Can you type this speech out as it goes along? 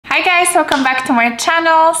Hi guys, welcome back to my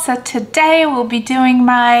channel. So today we'll be doing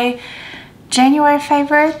my January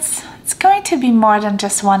favorites. It's going to be more than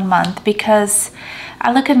just 1 month because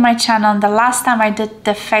I look at my channel and the last time I did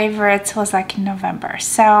the favorites was like in November.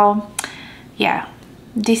 So yeah,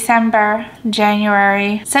 December,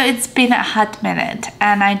 January. So it's been a hot minute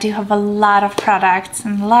and I do have a lot of products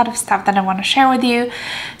and a lot of stuff that I want to share with you.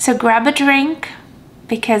 So grab a drink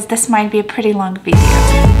because this might be a pretty long video.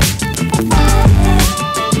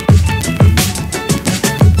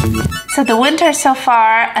 So the winter so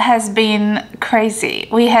far has been crazy.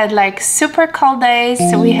 We had like super cold days,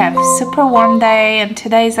 we have super warm day, and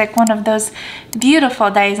today is like one of those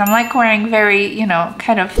beautiful days. I'm like wearing very, you know,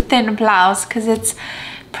 kind of thin blouse because it's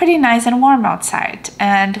pretty nice and warm outside.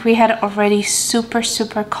 And we had already super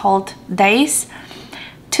cold days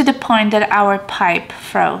to the point that our pipe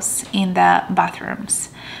froze in the bathrooms,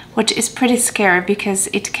 which is pretty scary because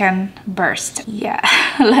it can burst. Yeah,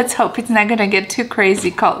 let's hope it's not gonna get too crazy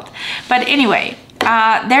cold. But anyway,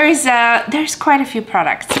 there's quite a few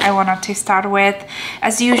products I wanted to start with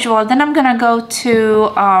as usual. Then I'm gonna go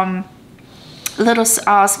to little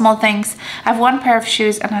small things. I have 1 pair of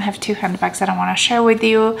shoes and I have 2 handbags that I want to share with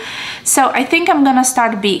you. So I think I'm gonna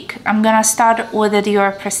start big. I'm gonna start with the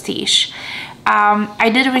Dior Prestige. I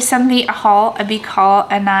did recently a big haul,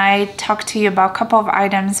 and I talked to you about a couple of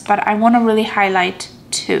items, but I want to really highlight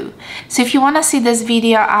 2. So if you want to see this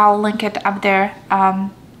video, I'll link it up there.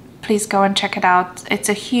 Please go and check it out. It's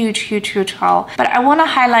a huge haul. But I want to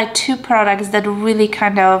highlight 2 products that really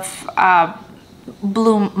kind of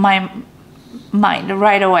blew my mind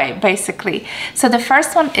right away, basically. So the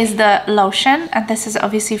first one is the lotion, and this is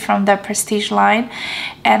obviously from the Prestige line.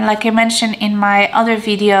 And like I mentioned in my other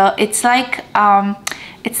video, it's like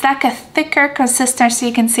a thicker consistency.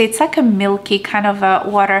 You can see it's like a milky kind of a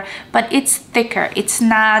water, but it's thicker. It's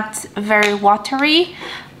not very watery,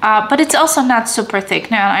 but it's also not super thick.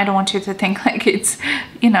 Now I don't want you to think like it's,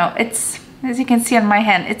 you know, it's, as you can see on my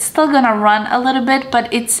hand, it's still gonna run a little bit,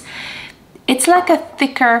 but it's like a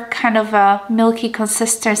thicker kind of a milky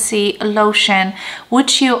consistency lotion,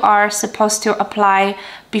 which you are supposed to apply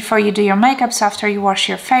before you do your makeup. So after you wash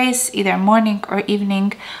your face, either morning or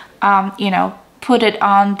evening, you know, put it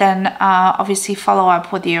on, then obviously follow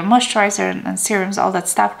up with your moisturizer and serums, all that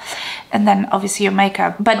stuff, and then obviously your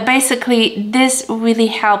makeup. But basically this really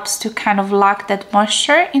helps to kind of lock that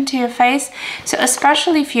moisture into your face. So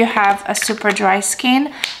especially if you have a super dry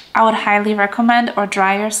skin, I would highly recommend, or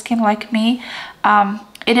drier skin like me.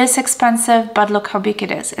 It is expensive, but look how big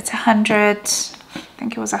it is. It's 100, I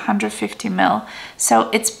think it was 150 ml. So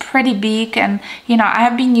it's pretty big, and you know, I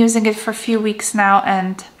have been using it for a few weeks now,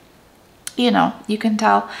 and you know, you can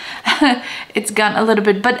tell it's gone a little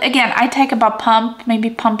bit. But again, I take about maybe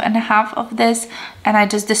pump and a half of this, and I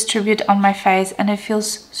just distribute on my face, and it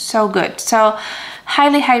feels so good. So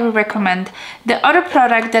highly recommend. The other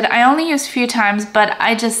product that I only use a few times, but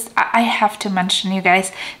I have to mention, you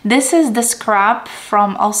guys, this is the scrub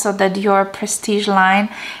from also the Dior Prestige line,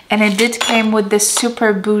 and it did came with this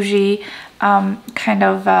super bougie kind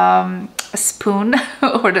of a spoon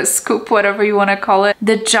or the scoop, whatever you want to call it.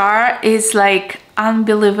 The jar is like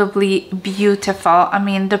unbelievably beautiful. I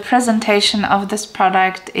mean, the presentation of this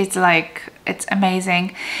product is like, it's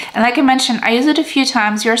amazing. And like I mentioned, I use it a few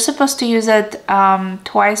times. You're supposed to use it 2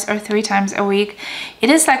 or 3 times a week. It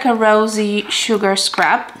is like a rosy sugar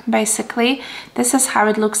scrub, basically. This is how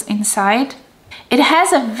it looks inside. It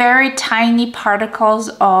has a very tiny particles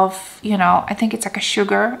of, you know, I think it's like a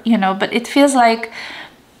sugar, you know, but it feels like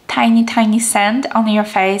tiny sand on your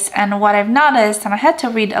face. And what I've noticed, and I had to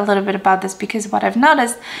read a little bit about this, because what I've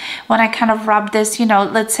noticed when I kind of rub this, you know,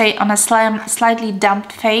 let's say on a slightly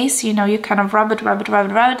damp face, you know, you kind of rub it,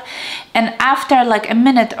 and after like a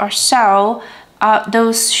minute or so,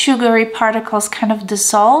 those sugary particles kind of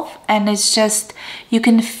dissolve, and it's just, you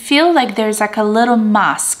can feel like there's like a little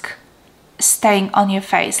mask staying on your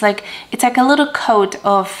face. Like it's like a little coat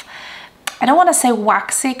of, I don't want to say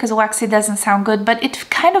waxy because waxy doesn't sound good, but it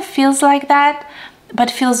kind of feels like that, but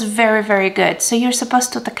feels very good. So you're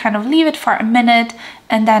supposed to kind of leave it for a minute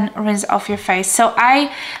and then rinse off your face. So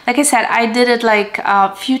like I said, I did it like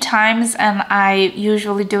a few times, and I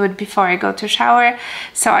usually do it before I go to shower.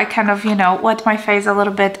 So I kind of, you know, wet my face a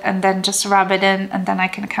little bit and then just rub it in, and then I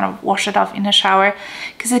can kind of wash it off in the shower,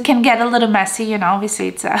 because it can get a little messy, you know, obviously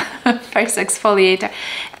it's a face exfoliator,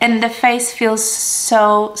 and the face feels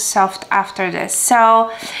so soft after this.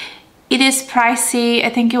 So it is pricey. I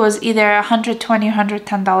think it was either $120 or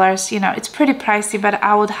 $110. You know, it's pretty pricey, but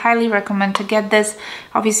I would highly recommend to get this.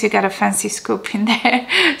 Obviously, you got a fancy scoop in there.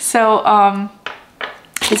 So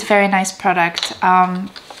it's a very nice product.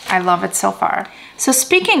 I love it so far. So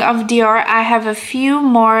speaking of Dior, I have a few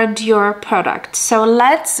more Dior products. So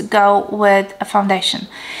let's go with a foundation.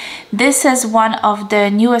 This is one of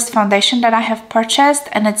the newest foundation that I have purchased,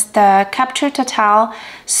 and it's the Capture Total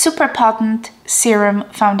Super Potent Serum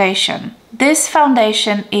Foundation. This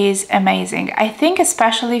foundation is amazing. I think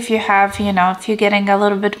especially if you have, you know, if you're getting a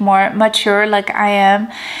little bit more mature like I am,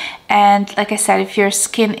 and like I said, if your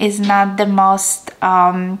skin is not the most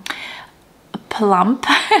plump,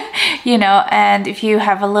 you know, and if you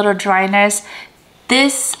have a little dryness,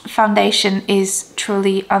 this foundation is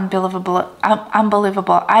truly unbelievable.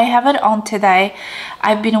 I have it on today.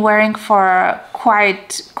 I've been wearing for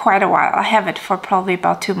quite a while. I have it for probably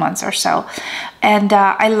about 2 months or so, and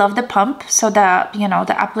I love the pump. So the, you know,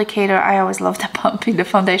 the applicator, I always love the pump in the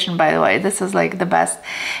foundation, by the way. This is like the best.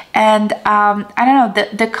 And I don't know,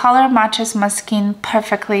 the color matches my skin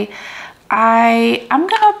perfectly. I'm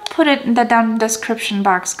gonna put it in the down description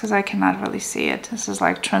box because I cannot really see it. This is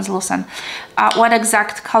like translucent. What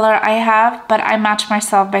exact color I have, but I match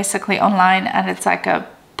myself basically online, and it's like a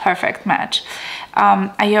perfect match.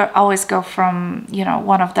 I always go from, you know,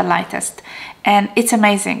 one of the lightest, and it's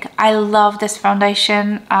amazing. I love this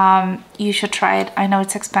foundation. You should try it. I know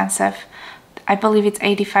it's expensive. I believe it's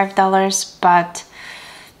 $85, but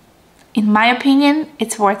in my opinion,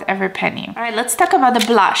 it's worth every penny. All right, let's talk about the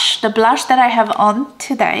blush. The blush that I have on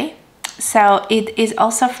today. So it is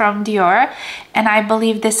also from Dior, and I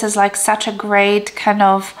believe this is like such a great kind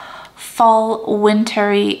of fall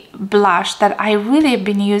wintry blush that I really have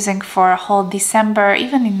been using for a whole December,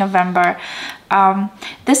 even in November.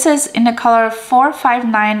 This is in the color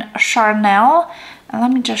 459 Charnel. And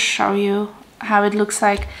let me just show you how it looks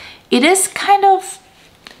like. It is kind of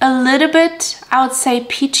a little bit, I would say,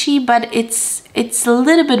 peachy, but it's a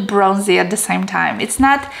little bit bronzy at the same time. It's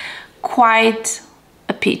not quite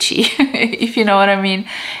a peachy, if you know what I mean.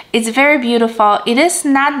 It's very beautiful. It is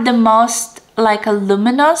not the most like a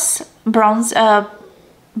luminous bronze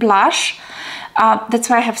blush. That's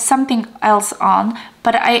why I have something else on,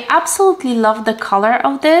 but I absolutely love the color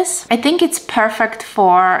of this. I think it's perfect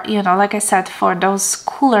for, you know, like I said, for those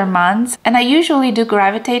cooler months. And I usually do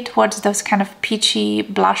gravitate towards those kind of peachy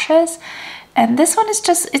blushes. And this one is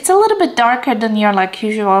just, it's a little bit darker than your like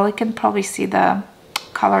usual. You can probably see the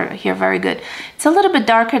color here very good. It's a little bit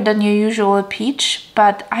darker than your usual peach,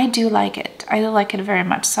 but I do like it. I do like it very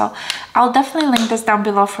much. So I'll definitely link this down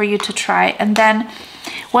below for you to try. And then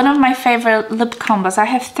one of my favorite lip combos. I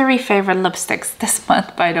have 3 favorite lipsticks this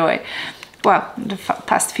month, by the way. Well, the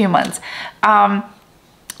past few months.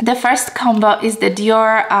 The first combo is the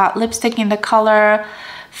Dior lipstick in the color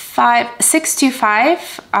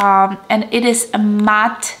 625, and it is a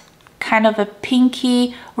matte, kind of a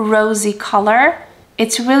pinky rosy color.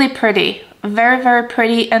 It's really pretty, very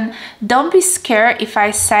pretty. And don't be scared if I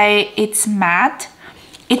say it's matte.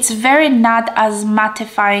 It's very not as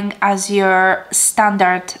mattifying as your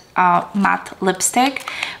standard matte lipstick,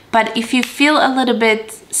 but if you feel a little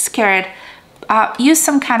bit scared, use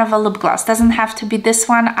some kind of a lip gloss. Doesn't have to be this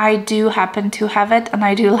one. I do happen to have it and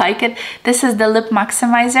I do like it. This is the Lip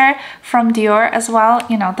Maximizer from Dior as well.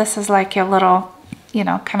 You know, this is like your little, you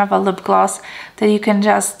know, kind of a lip gloss that you can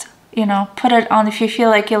just, you know, put it on if you feel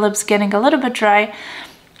like your lips getting a little bit dry.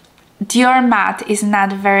 Dior matte is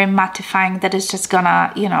not very mattifying that is just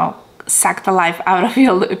gonna, you know, suck the life out of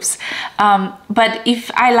your lips. But if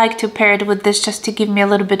I like to pair it with this just to give me a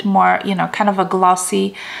little bit more, you know, kind of a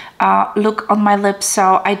glossy look on my lips.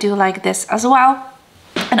 So I do like this as well.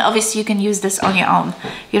 And obviously you can use this on your own.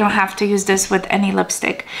 You don't have to use this with any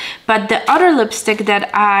lipstick. But the other lipstick that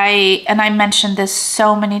I mentioned this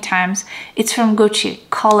so many times, it's from Gucci,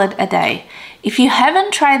 Call It a Day. If you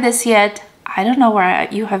haven't tried this yet, I don't know where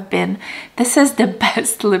you have been. This is the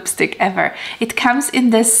best lipstick ever. It comes in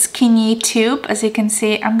this skinny tube, as you can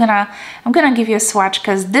see. I'm gonna give you a swatch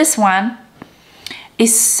because this one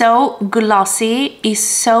is so glossy, is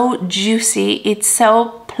so juicy, it's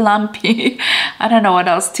so plumpy. I don't know what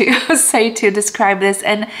else to say to describe this.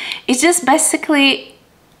 And it's just basically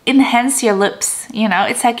enhance your lips, you know,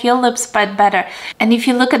 it's like your lips but better. And if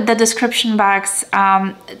you look at the description box,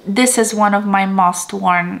 this is one of my most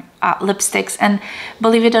worn lipsticks, and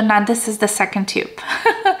believe it or not, this is the second tube.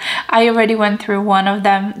 I already went through one of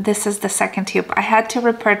them. This is the second tube. I had to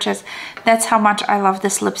repurchase. That's how much I love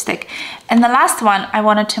this lipstick. And the last one I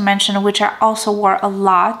wanted to mention, which I also wore a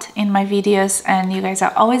lot in my videos and you guys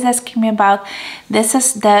are always asking me about, this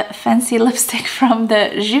is the fancy lipstick from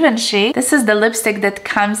the Givenchy. This is the lipstick that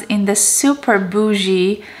comes in the super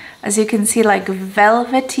bougie, as you can see, like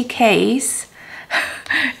velvety case.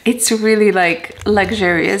 It's really like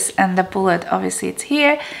luxurious, and the bullet, obviously it's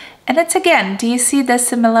here, And it's again, do you see the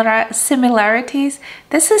similarities?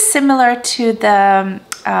 This is similar to the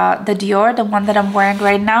Dior, the one that I'm wearing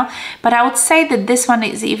right now, but I would say that this one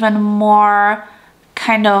is even more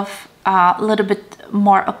kind of a little bit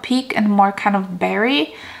more opaque and more kind of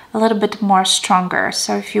berry, a little bit more stronger.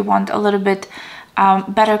 So if you want a little bit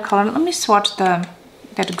better color, let me swatch that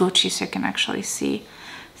Gucci so you can actually see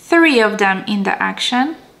 3 of them in the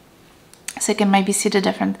action. So you can maybe see the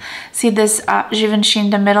difference. See this Givenchy in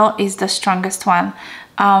the middle is the strongest one.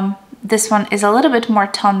 This one is a little bit more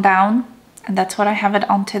toned down, and that's what I have it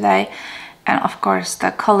on today. And of course, the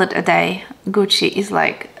Call It A Day Gucci is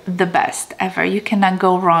like the best ever. You cannot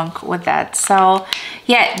go wrong with that. So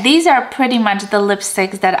yeah, these are pretty much the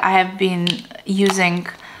lipsticks that I have been using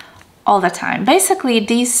all the time. Basically,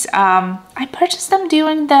 these I purchased them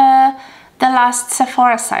during the last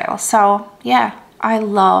Sephora sale. So yeah, I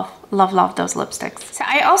love those lipsticks. So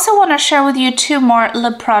I also want to share with you 2 more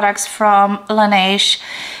lip products from Laneige.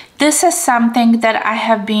 This is something that I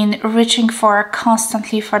have been reaching for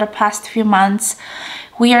constantly for the past few months.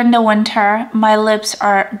 We are in the winter, my lips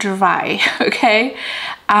are dry, okay?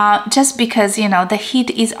 Just because, you know, the heat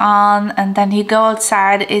is on, and then you go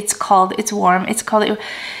outside, it's cold, it's warm, it's cold.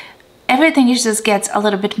 Everything just gets a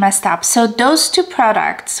little bit messed up. So those 2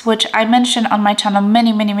 products, which I mentioned on my channel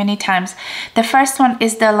many times, the first one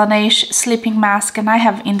is the Laneige sleeping mask, and I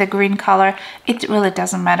have in the green color. It really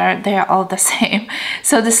doesn't matter, they are all the same.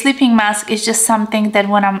 So the sleeping mask is just something that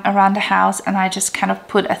when I'm around the house and I just kind of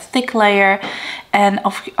put a thick layer, and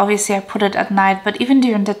obviously I put it at night, but even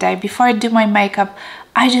during the day before I do my makeup,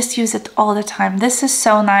 I just use it all the time. This is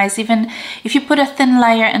so nice. Even if you put a thin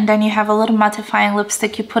layer and then you have a little mattifying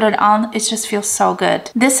lipstick, you put it on, it just feels so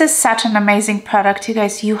good. This is such an amazing product, you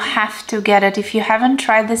guys. You have to get it. If you haven't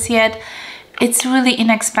tried this yet, it's really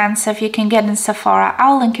inexpensive. You can get in Sephora.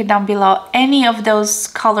 I'll link it down below. Any of those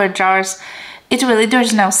color jars, it really,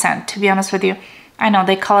 there's no scent, to be honest with you. I know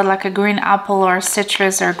they call it like a green apple or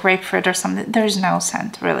citrus or grapefruit or something. There's no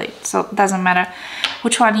scent really, so it doesn't matter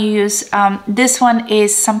which one you use. This one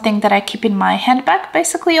is something that I keep in my handbag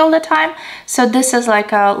basically all the time. So this is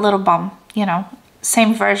like a little balm, you know,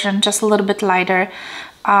 same version, just a little bit lighter.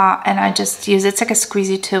 And I just use it. It's like a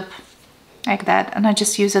squeezy tube like that, and I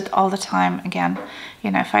just use it all the time, again,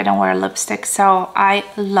 you know, if I don't wear lipstick. So I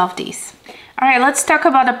love these. All right, let's talk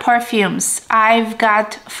about the perfumes. I've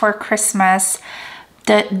got for Christmas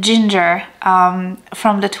the Ginger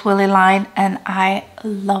from the Twilly line, and I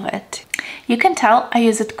love it. You can tell I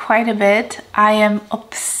use it quite a bit. I am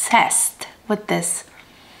obsessed with this.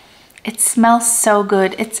 It smells so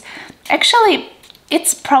good. It's actually,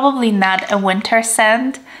 it's probably not a winter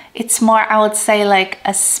scent. It's more, I would say, like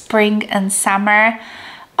a spring and summer.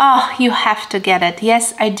 Oh, you have to get it.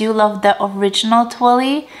 Yes, I do love the original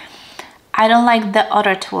Twilly. I don't like the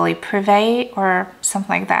other Twilly, Privé or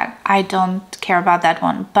something like that. I don't care about that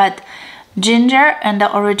one. But Ginger and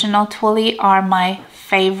the original Twilly are my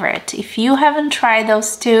favorite. If you haven't tried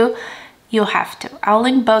those 2, you have to. I'll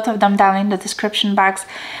link both of them down in the description box.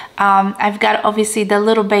 I've got obviously the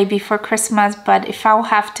little baby for Christmas, but if I'll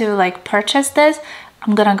have to like purchase this,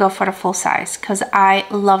 I'm gonna go for the full size because I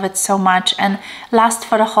love it so much and lasts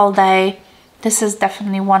for the whole day. This is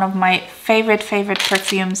definitely one of my favorite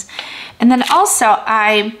perfumes. And then also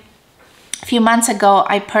a few months ago,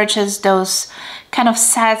 I purchased those kind of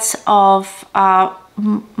sets of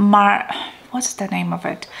what's the name of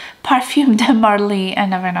it? Parfum de Marly. I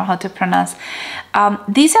never know how to pronounce.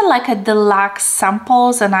 These are like a deluxe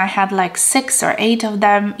samples, and I had like 6 or 8 of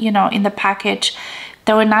them, you know, in the package.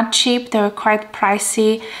 They were not cheap, they were quite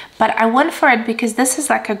pricey, but I went for it because this is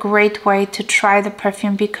like a great way to try the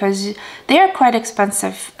perfume because they are quite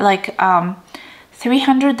expensive, like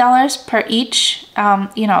 $300 per each,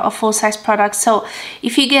 you know, a full-size product. So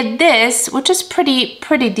if you get this, which is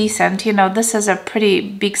pretty decent, you know, this is a pretty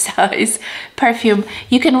big size perfume,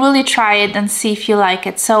 you can really try it and see if you like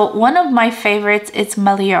it. So one of my favorites is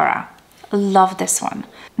Meliora. Love this one.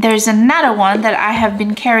 There's another one that I have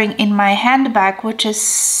been carrying in my handbag, which is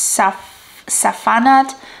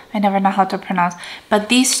Safanat. I never know how to pronounce, but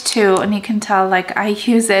these 2, and you can tell like I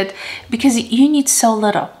use it because you need so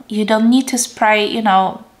little. You don't need to spray, you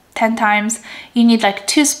know, 10 times. You need like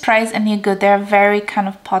 2 sprays and you're good. They're very kind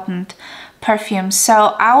of potent perfumes.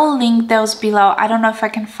 So I will link those below. I don't know if I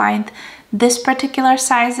can find this particular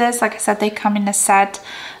sizes. Like I said, they come in a set.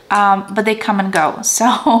 But they come and go, so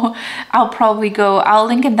I'll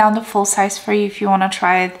link it down the full size for you if you want to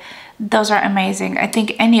try it. Those are amazing. I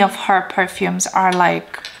think any of her perfumes are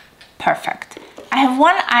like perfect. I have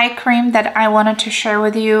one eye cream that I wanted to share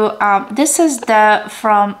with you. This is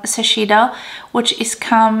from Shiseido, which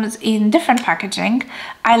comes in different packaging.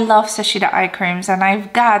 I love Shiseido eye creams, and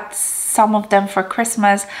I've got some of them for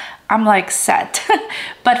Christmas. I'm like set.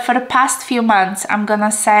 But for the past few months, I'm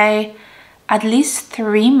gonna say at least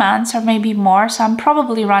 3 months or maybe more, so I'm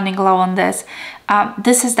probably running low on this.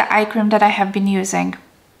 This is the eye cream that I have been using.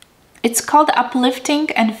 It's called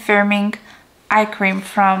Uplifting and Firming Eye Cream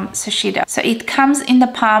from Shiseido. So it comes in the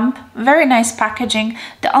pump, very nice packaging.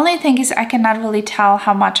 The only thing is I cannot really tell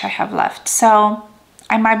how much I have left. So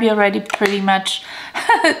I might be already pretty much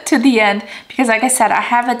to the end, because like I said, I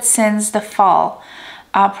have it since the fall.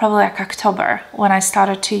 Probably like October when I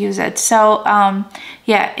started to use it. So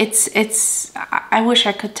yeah, I wish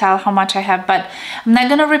I could tell how much I have, but I'm not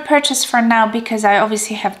gonna repurchase for now because I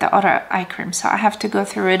obviously have the other eye cream, so I have to go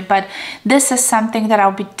through it. But this is something that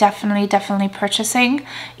I'll be definitely purchasing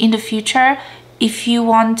in the future. If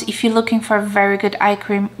you're looking for a very good eye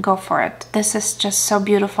cream, go for it. This is just so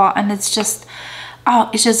beautiful, and it's just, oh,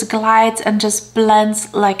 it just glides and just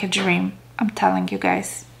blends like a dream. I'm telling you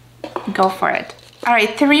guys, go for it. All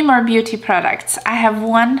right, 3 more beauty products. I have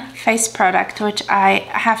one face product which I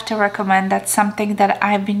have to recommend. That's something that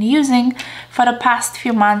I've been using for the past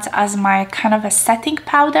few months as my kind of a setting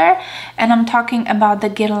powder, and I'm talking about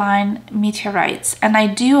the Guerlain Meteorites. And I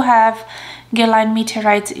do have Guerlain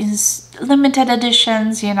Meteorites in limited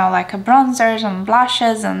editions, you know, like bronzers and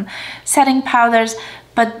blushes and setting powders,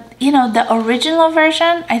 but you know, the original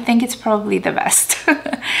version, I think it's probably the best.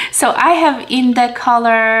 So I have in the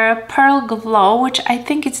color Pearl Glow, which I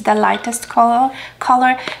think it's the lightest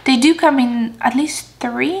color. They do come in at least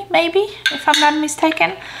 3, maybe, if I'm not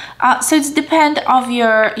mistaken. So it's depend of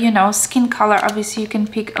your, you know, skin color. Obviously, you can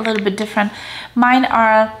pick a little bit different. Mine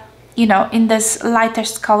are, you know, in this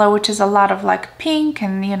lightest color, which is a lot of like pink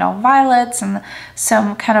and, you know, violets and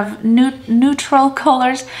some kind of neutral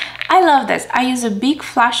colors. I love this. I use a big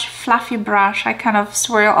fluffy brush. I kind of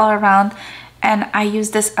swirl all around, and I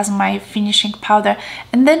use this as my finishing powder,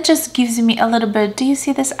 and then just gives me a little bit. Do you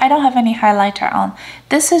see this? I don't have any highlighter on.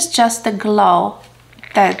 This is just the glow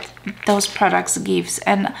that those products gives,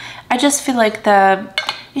 and I just feel like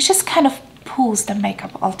it just kind of pulls the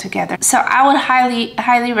makeup all together. So I would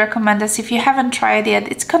highly recommend this. If you haven't tried it,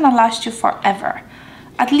 it's gonna last you forever,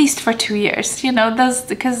 at least for 2 years, you know,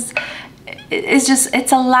 because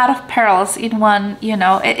it's a lot of pearls in one, you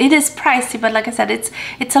know. It is pricey, but like I said,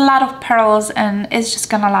 it's a lot of pearls, and it's just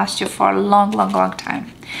gonna last you for a long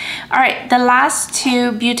time. All right, the last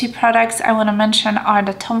 2 beauty products I want to mention are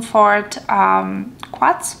the Tom Ford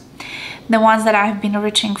quads, the ones that I've been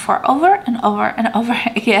reaching for over and over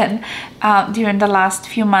again during the last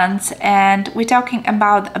few months. And we're talking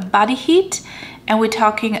about a body heat, and we're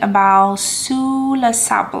talking about Sous Le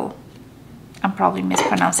Sable. I'm probably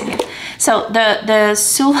mispronouncing it. So the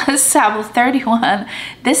Sous Le Sable 31,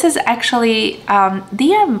 this is actually,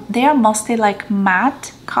 they are mostly like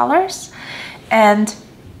matte colors, and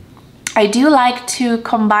I do like to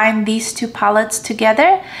combine these 2 palettes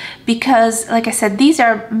together because, like I said, these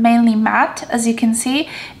are mainly matte, as you can see,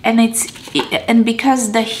 and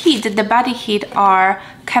because the body heat are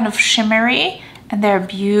kind of shimmery, and they're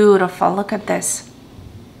beautiful. Look at this.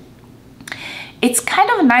 It's kind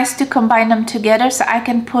of nice to combine them together so I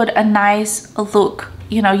can put a nice look,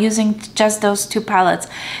 you know, using just those 2 palettes.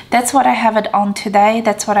 That's what I have it on today.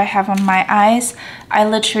 That's what I have on my eyes. I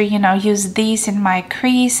literally, you know, use these in my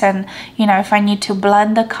crease, and, you know, if I need to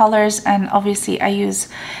blend the colors, and obviously I use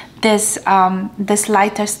this this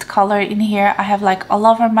lightest color in here. I have like all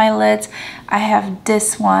over my lids. I have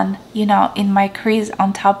this one, you know, in my crease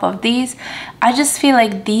on top of these. I just feel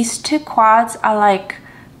like these 2 quads are like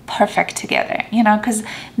perfect together, you know, because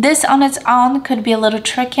this on its own could be a little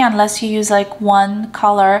tricky unless you use like one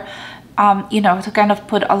color, you know, to kind of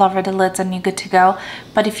put all over the lids, and you're good to go.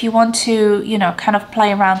 But if you want to, you know, kind of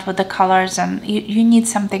play around with the colors, and you need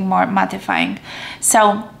something more mattifying,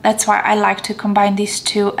 so that's why I like to combine these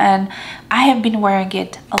 2, and I have been wearing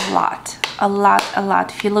it a lot.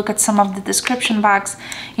 If you look at some of the description box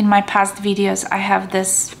in my past videos, I have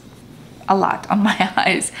this a lot on my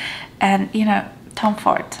eyes. And you know, Tom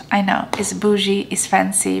Ford, I know, is bougie, is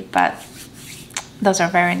fancy, but those are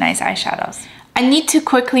very nice eyeshadows. I need to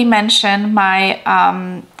quickly mention my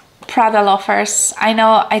Prada loafers. I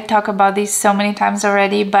know I talk about these so many times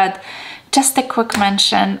already, but just a quick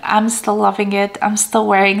mention. I'm still loving it. I'm still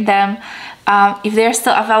wearing them. If they're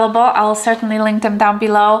still available, I'll certainly link them down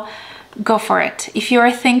below. Go for it. If you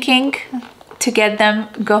are thinking, to get them,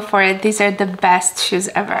 go for it. These are the best shoes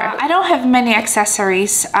ever. I don't have many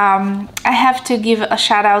accessories. I have to give a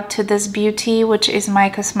shout out to this beauty, which is my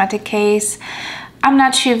cosmetic case. I'm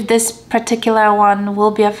not sure if this particular one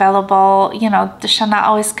will be available. You know, the Chanel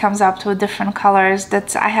always comes up with different colors.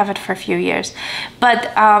 I have it for a few years. But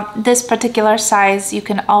this particular size, you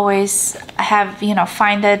can always have, you know,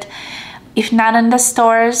 find it. If not in the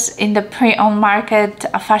stores, in the pre-owned market,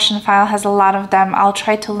 Fashionphile has a lot of them. I'll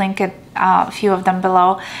try to link it, a few of them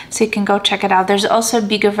below, so you can go check it out. There's also a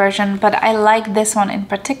bigger version, but I like this one in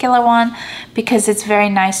particular one because it's very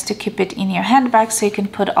nice to keep it in your handbag, so you can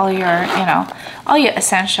put all your, you know, all your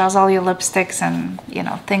essentials, all your lipsticks and, you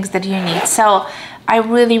know, things that you need. So I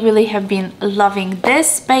really have been loving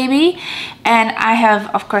this baby. And I have,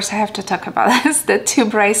 of course, I have to talk about this, the two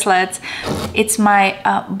bracelets. It's my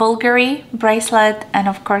Bulgari bracelet, and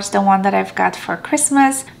of course the one that I've got for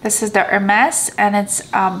Christmas. This is the Hermes, and it's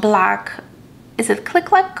black. Is it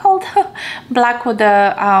click-clack called? Black with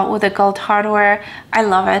the gold hardware. I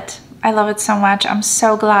love it. I love it so much. I'm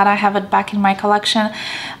so glad I have it back in my collection.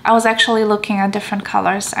 I was actually looking at different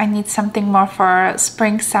colors. I need something more for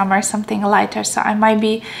spring, summer, something lighter. So I might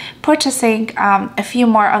be purchasing a few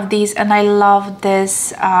more of these. And I love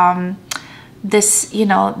this, you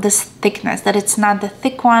know, this thickness, that it's not the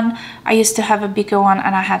thick one. I used to have a bigger one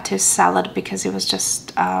and I had to sell it because it was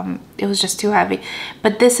just too heavy.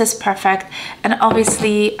 But this is perfect. And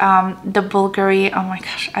obviously the Bulgari, oh my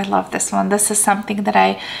gosh, I love this one. This is something that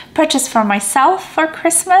I purchased for myself for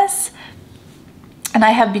Christmas, and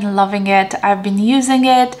I have been loving it. I've been using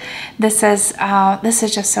it. This is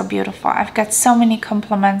just so beautiful. I've got so many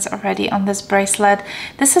compliments already on this bracelet.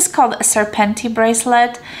 This is called a Serpenti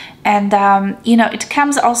bracelet, and you know, it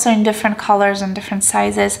comes also in different colors and different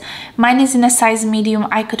sizes. Mine is in a size medium.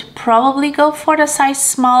 I could probably go for the size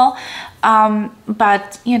small,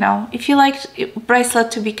 but you know, if you like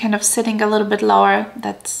bracelet to be kind of sitting a little bit lower,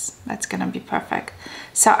 that's gonna be perfect.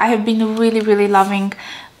 So I have been really loving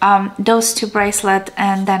those two bracelets,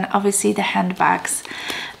 and then obviously the handbags.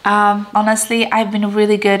 Honestly, I've been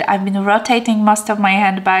really good. I've been rotating most of my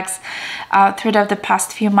handbags throughout the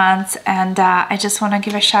past few months, and I just want to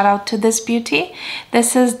give a shout out to this beauty.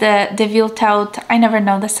 This is the DeVille tote. I never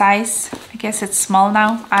know the size. I guess it's small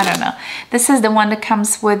now. I don't know. This is the one that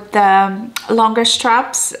comes with the longer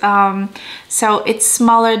straps. So it's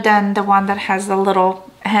smaller than the one that has the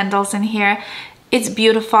little handles in here. It's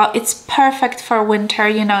beautiful. It's perfect for winter.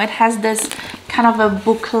 You know, it has this kind of a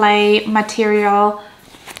boucle material.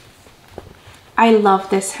 I love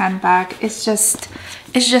this handbag. It's just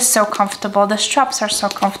so comfortable. The straps are so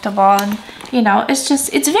comfortable, and you know, it's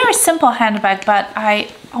a very simple handbag, but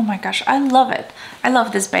oh my gosh, I love it. I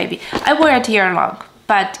love this baby. I wear it year long,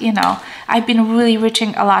 but you know, I've been really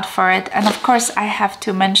reaching a lot for it. And of course I have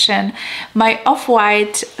to mention my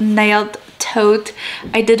off-white nailed tote.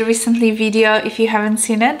 I did recently video. If you haven't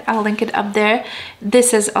seen it, I'll link it up there.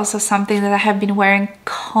 This is also something that I have been wearing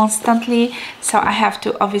constantly, so I have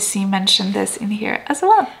to obviously mention this in here as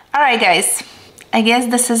well. All right guys, I guess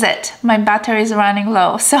this is it. My battery is running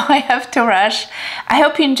low, so I have to rush. I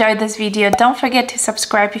hope you enjoyed this video. Don't forget to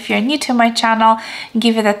subscribe if you're new to my channel.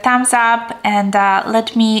 Give it a thumbs up, and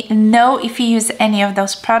let me know if you use any of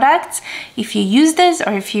those products. If you use this,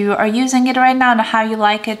 or if you are using it right now and how you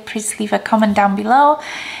like it, please leave a comment down below.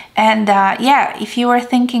 And yeah, if you were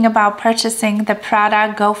thinking about purchasing the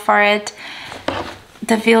product, go for it.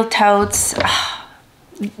 The DeVille totes.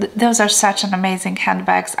 Those are such an amazing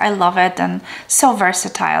handbags. I love it, and so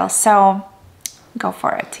versatile. So go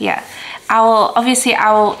for it. Yeah, I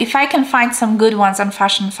will if I can find some good ones on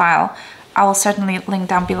Fashionphile, I will certainly link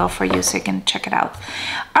down below for you so you can check it out.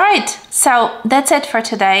 All right, so that's it for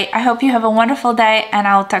today. I hope you have a wonderful day, and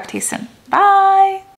I'll talk to you soon. Bye.